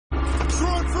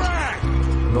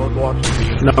No one's watching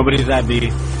me. Nobody's at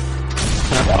B.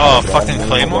 Oh, fucking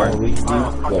Claymore?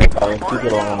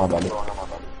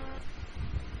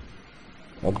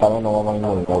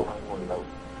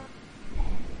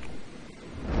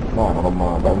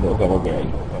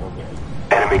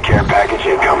 Enemy care package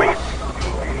incoming.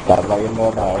 The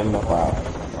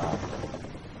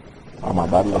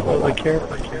care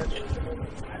package.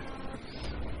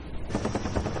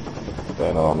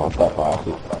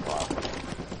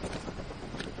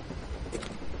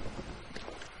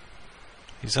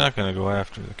 He's not gonna go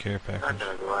after the care package.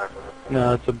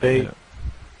 No, it's a bait.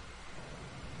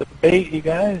 It's a bait, you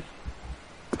guys.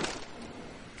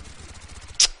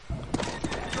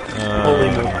 Holy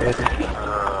no.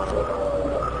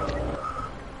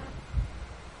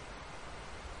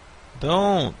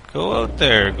 Don't go out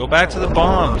there. Go back to the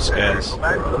bombs, guys.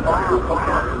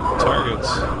 Targets.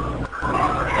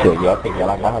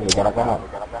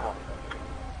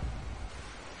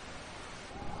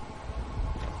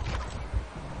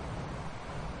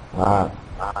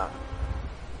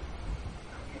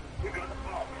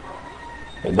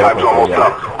 Time's almost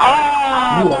up.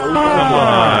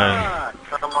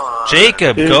 Come on.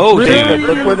 Jacob, go, dude.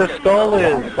 Look where the skull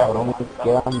is.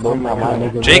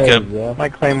 Jacob. My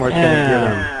Claymore's gonna get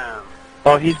him.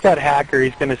 Oh, he's got hacker.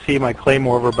 He's gonna see my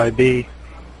Claymore over by B.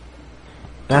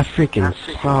 That freaking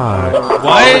sucks.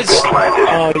 Why is...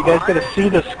 Oh, you guys gotta see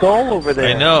the skull over there.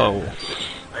 I know.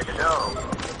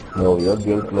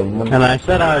 And I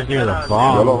said I was near the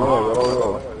bomb.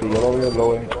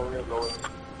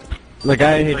 The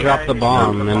guy who dropped the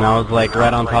bomb, and I was like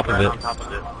right on top of it.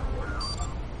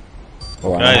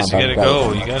 Guys, you gotta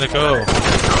go. You gotta go.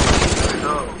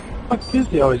 Fuck is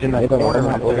he always in that corner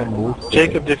right there?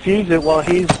 Jacob, defuse it while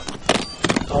he's...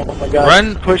 Oh my god.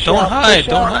 Run. Push Don't out, hide. push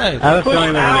Don't out. hide. I have a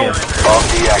feeling they're gonna get.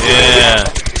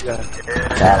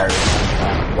 Yeah.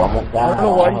 I don't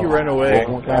know why he ran away.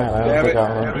 Damn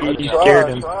it. He scared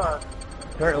him.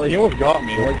 Apparently he almost got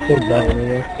me.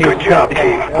 Good job,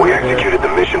 team. We executed the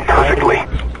mission perfectly.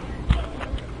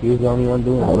 He was the only one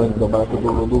doing it. Let's go back to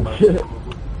do.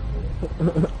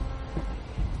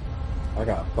 I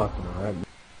got fucking right.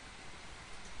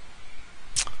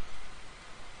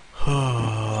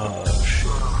 Oh,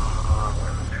 shit.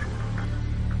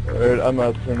 Alright, I'm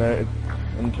out tonight.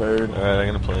 I'm tired. Alright, I'm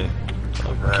gonna play. Keep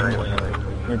playing.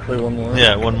 Can we play one more?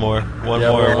 Yeah, one more. One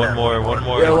more.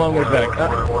 Yeah, one more back.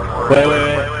 Wait.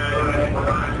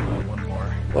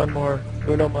 One more.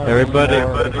 Uno más.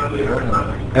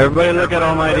 Everybody look at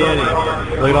Almighty Eddie.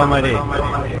 Look at Almighty.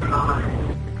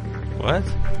 What?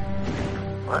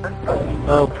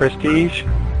 Oh, prestige.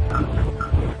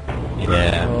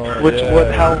 Yeah.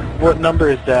 What number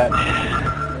is that? I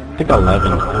think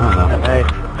 11. I don't know. Hey.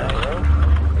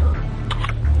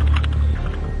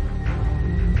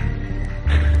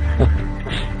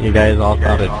 You guys all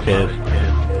sounded pissed.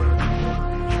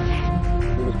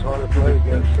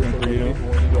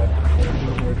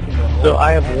 So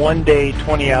I have 1 day,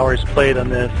 20 hours played on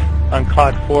this. On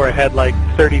COD 4, I had like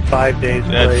 35 days I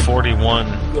had played. 41.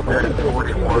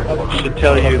 Should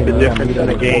tell you the difference in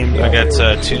the game. I got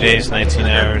 2 days, 19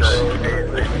 hours.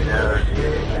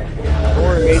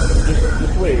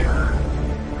 Just wait.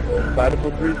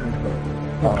 Battlefield 3.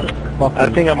 I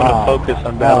think I'm gonna focus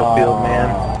on Battlefield, man.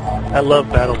 I love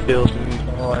Battlefield.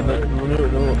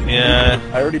 Yeah.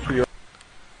 I already pre-ordered.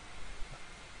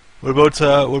 What about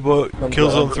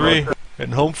Killzone 3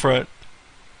 and Homefront?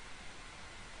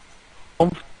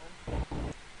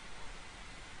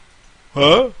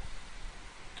 Huh?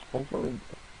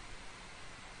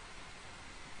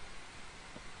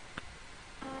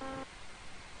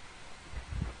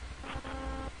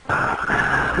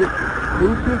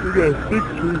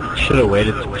 Should have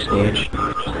waited to stage.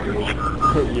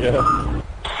 Yeah.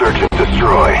 Search and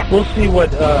destroy. We'll see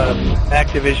what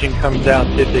Activision comes out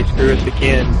if they screw us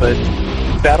again, but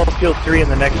Battlefield 3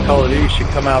 and the next Call of Duty should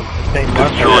come out the same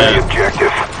month. Destroy the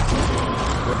objective.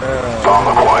 Bomb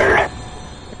acquired.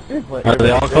 Are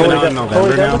they all coming out in November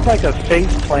that now? looks like a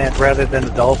face plant rather than a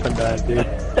dolphin dive, dude.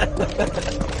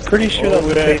 Pretty sure that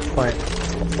was a face plant.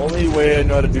 Only way I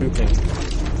know how to do things.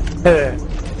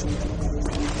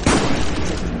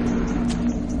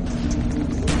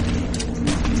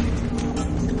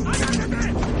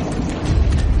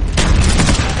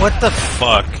 What the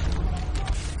fuck?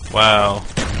 Wow.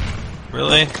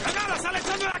 Really?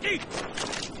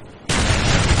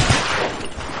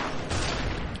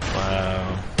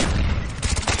 Wow.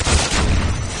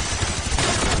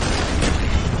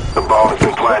 The bomb has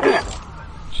been planted.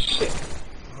 Shit.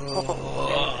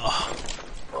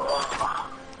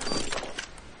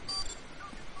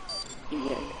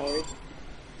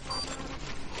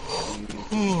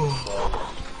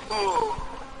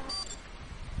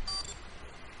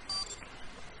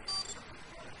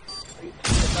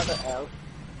 Another L.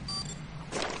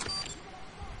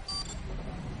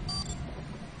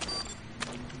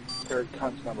 Third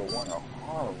cunt's number 1 are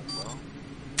horrible, bro.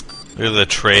 Look at the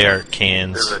Treyarch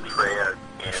cans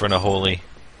in front of Holy.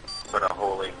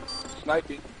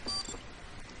 Sniping.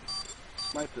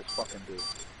 Snipe this fucking dude.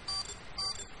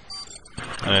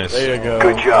 Nice. There you go.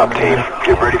 Good job, team.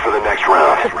 Get ready for the next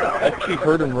round. I actually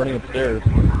heard him running upstairs.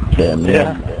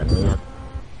 Yeah.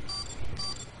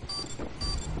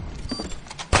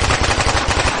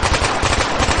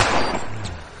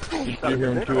 You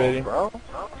hear him 280? Bro.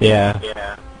 Yeah.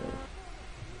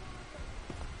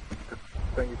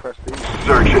 Then you press B.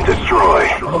 Search and destroy.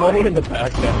 I'm only in the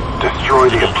back now. Destroy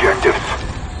the objectives.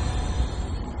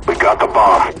 We got the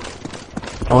bomb.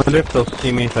 I wonder if they'll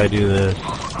see me if I do this.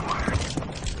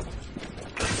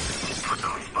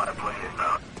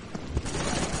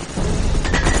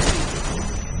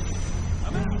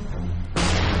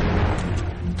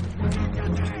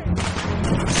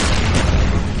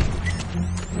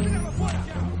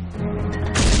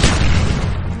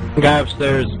 Guy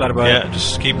upstairs, SpiderBite. Yeah,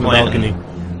 just keep On the playing. balcony.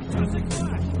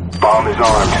 Bomb is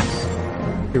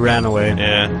armed. He ran away.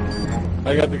 Yeah.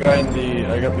 I got the guy in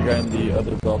the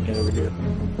other balcony over here.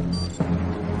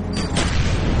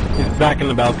 He's back in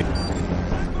the balcony.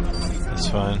 That's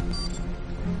fine.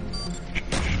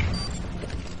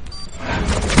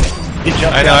 He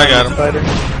jumped I know, I got him. Spider.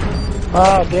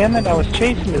 Oh, damn it, I was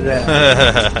chasing his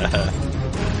ass.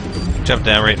 Jump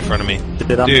down right in front of me.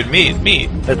 Dude, meet.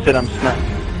 That's it, I'm sniping.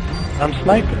 I'm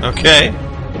sniping. Okay.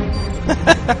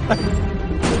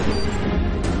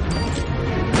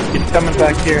 He's coming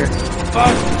back here.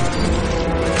 Fuck!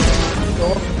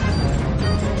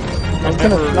 I'm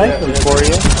gonna snipe him for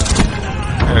you.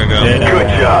 There we go. Good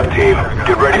job, team.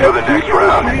 Get ready for the next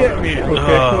round.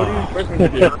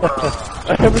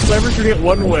 I have a sniper shooting it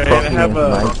one way, and I have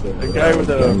a guy with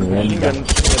a machine gun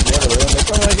shooting it the other way.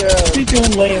 I'm like, What's he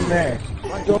doing laying there?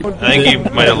 I think you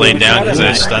might have laid down because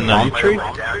I stunned them.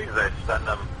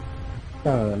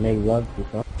 make love to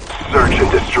something. Search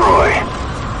and destroy.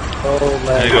 Oh,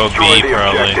 I go Destroy B the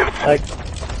probably.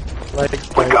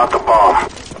 objectives. We got the bomb.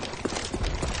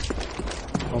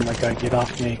 Oh my god, get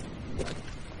off me.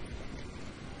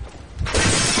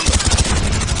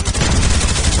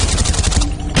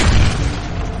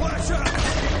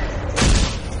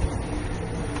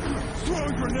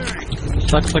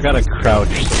 Sucks I gotta crouch,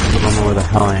 so I don't know where the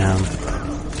hell I am.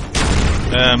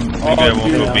 Maybe I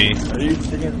won't go B. Are you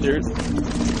taking serious?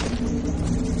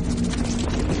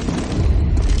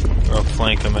 Or I'll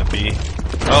flank him at B.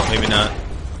 Oh, maybe not.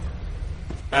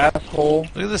 Asshole.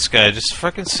 Look at this guy just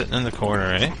fucking sitting in the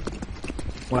corner, eh?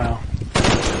 Wow.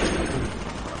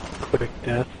 Quick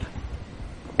death.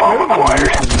 Bomb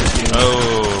acquired.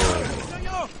 Oh.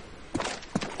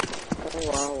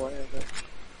 Wow, whatever.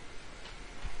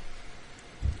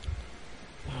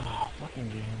 Fucking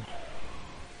game.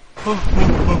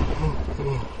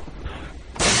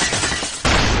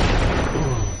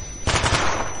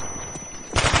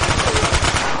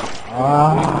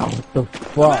 What the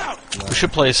fuck? We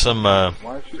should play some Modern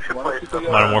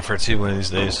Warfare 2 one of these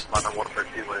days.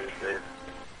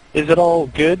 Is it all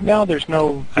good now? There's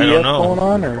no I don't BS know. going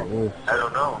on, or?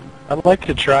 I'd like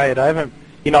to try it. I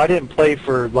didn't play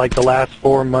for like the last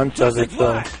 4 months of it,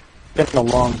 so it's been a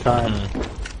long time.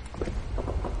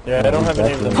 Yeah, I don't have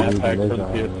any of the map packs for the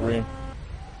PS3.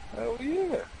 Oh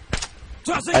yeah.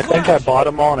 I think I bought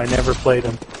them all and I never played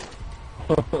them.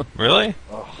 Really?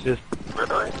 Just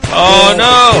Oh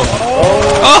no!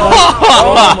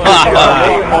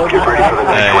 Get ready for the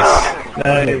next round.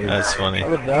 nice. That's funny. How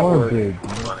did that work?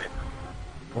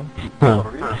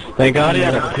 Thank God he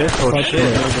had a pistol.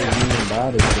 Shit.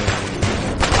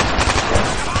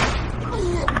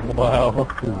 Wow.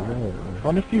 I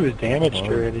wonder if he was damaged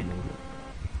already.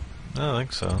 I don't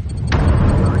think so.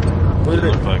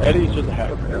 Eddie's just a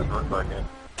hacker.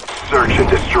 Search and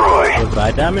destroy. Was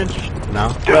I damaged? No.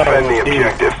 Defend the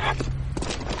objectives.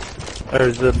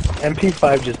 Or the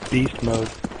MP5 just beast mode.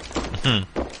 Hmm.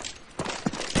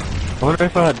 I wonder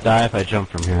if I would die if I jump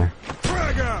from here.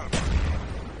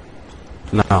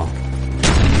 No.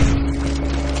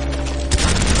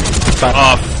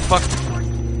 Oh fuck!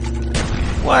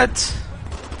 What?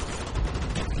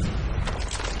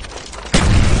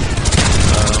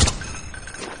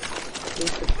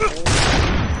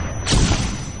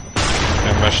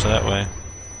 I rushed that way.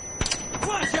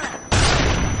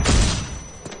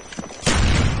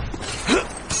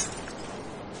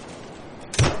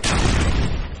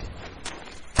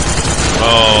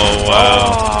 Oh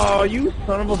wow! Oh, you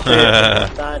son of a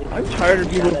bitch. I'm tired of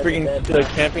people freaking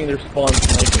camping their spawns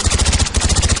sniping.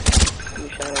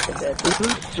 This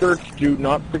is search, dude,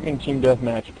 not freaking team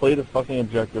deathmatch. Play the fucking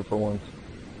objective for once.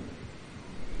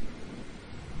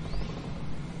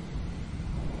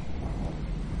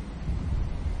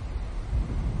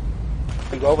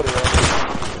 He's over there.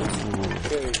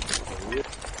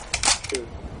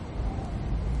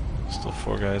 Still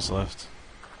 4 guys left.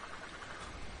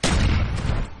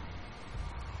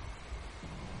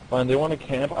 Fine, they want to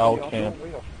camp, I'll camp. Way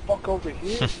the fuck over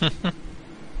here?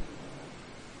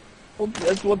 Well,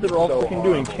 that's what they're all freaking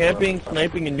doing. Camping,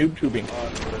 sniping, and noob tubing.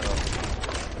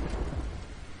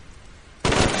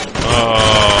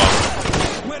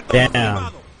 Oh.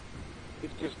 Damn. He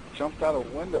just jumped out a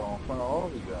window in front of all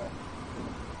of you guys.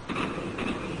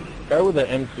 Guy with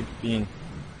an M16.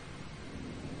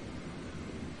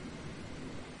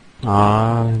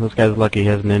 This guy's lucky he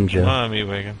has ninja. Come on, me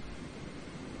wagon.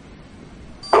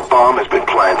 The bomb has been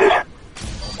planted.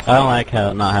 I don't like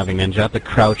how not having ninja. I have to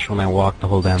crouch when I walk the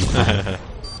whole damn time.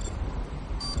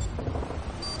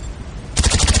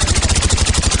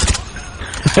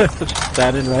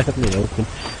 Standing right up in the open.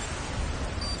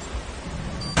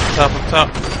 Top, up top.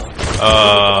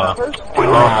 We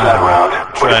lost that round,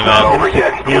 but it's not over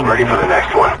yet. Get ready for the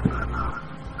next one.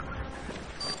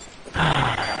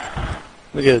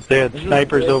 Look at it, they had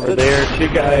snipers over there, 2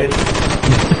 guys.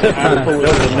 Asshole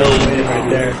with a no-win right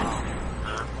there.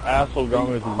 Asshole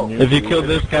gone with his noob. If you killed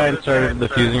this guy and started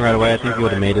defusing right away, I think you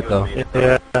would have made it though.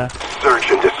 Yeah.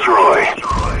 Search and destroy.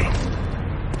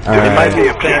 It might be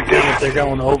the same Objective. thing if they're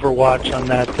going Overwatch on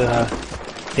that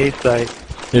A site.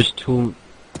 There's 2.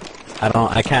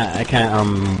 I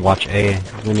can't watch A.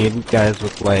 We need guys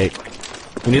with like.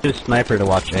 We need a sniper to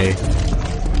watch A.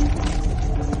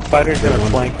 Spider's gonna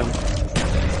flank them.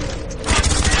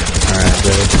 Alright,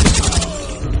 good.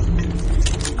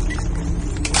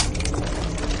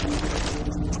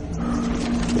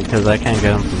 Because I can't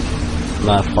get him from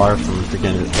not far from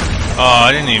freaking. Oh,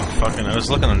 I didn't even fucking. I was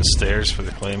looking on the stairs for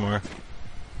the claymore.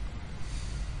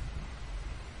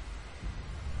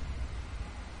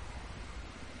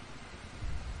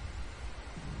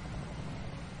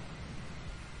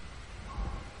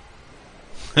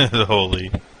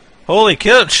 Holy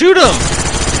kill! Shoot him!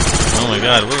 Oh my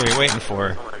god, what are we waiting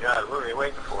for?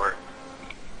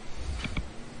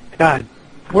 God,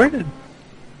 where did...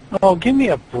 Oh, give me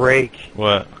a break.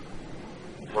 What?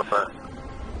 Yo,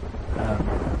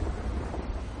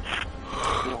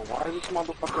 why does this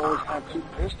motherfucker always have 2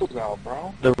 pistols out,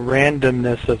 bro? The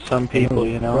randomness of some people,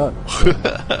 you know? This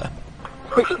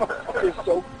motherfucker is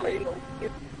so fatal. I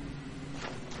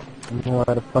don't know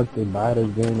why the fuck they buy this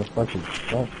game to fucking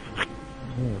suck.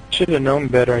 Should have known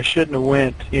better. I shouldn't have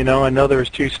went. You know, I know there was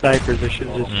 2 snipers. I should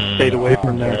have just stayed away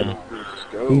from there.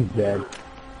 He's dead.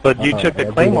 But you took the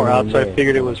claymore out, so I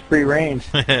figured it was free range.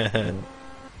 The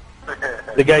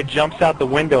guy jumps out the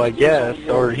window, I guess,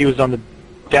 or he was on the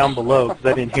down below because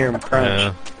I didn't hear him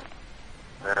crunch.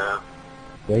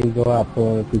 There you go out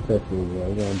pulling 2 pistols, bro.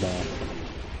 You're gonna die.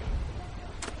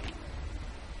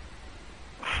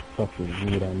 Fucking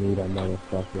need that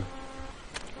motherfucker.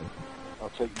 I'll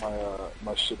take my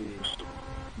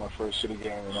my first shitty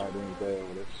game and not doing bad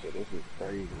with this shit. This is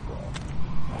crazy, bro.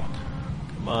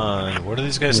 Come on, what are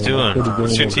these guys doing?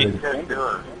 What's your team?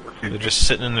 They're just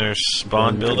sitting in their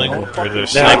spawn building? Or their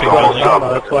sniping building?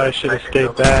 That's why I should have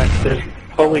stayed back.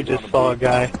 Holy just saw a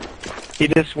guy. He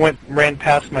just ran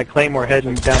past my claymore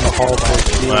heading down the hall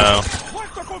towards me. Wow.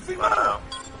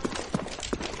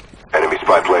 Enemy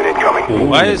spy plane incoming.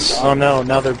 Why is... Oh no,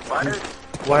 now they're...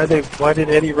 Why did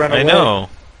Eddie run away? I know.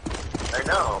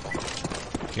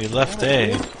 He left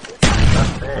A.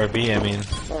 Or B, I mean.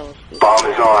 Bomb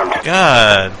is armed.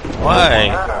 God,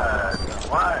 why?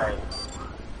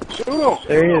 Shoot him!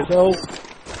 There he is. Oh,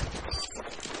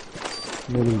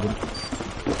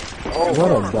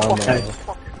 What a dumbass.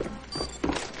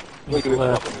 Look at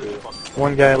left. this fucking dude.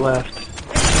 One guy left.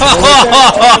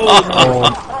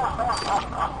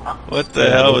 What the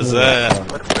hell was that?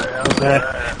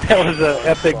 That was an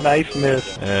epic knife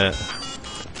miss. Yeah.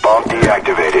 Bomb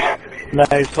deactivated.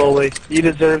 Nice, Holy. You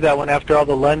deserve that one after all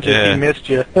the lunges Yeah. he missed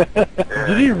you.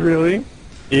 Did he really?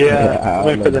 Yeah,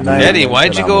 went for the knife. Eddie,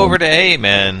 why'd you go over to A,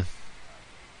 man?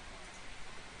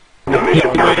 The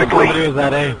mission perfectly. Somebody was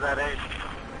at A.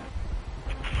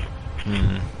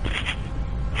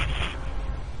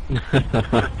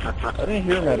 I didn't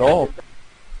hear him at all.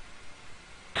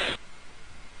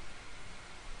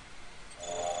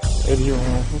 Eddie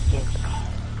around.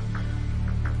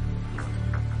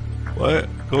 What?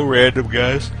 Go random,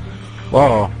 guys.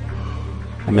 Whoa.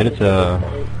 I made it to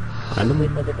Randomly?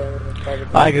 Oh,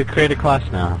 I could create a class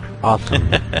now.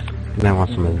 Awesome. And I want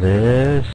some of this.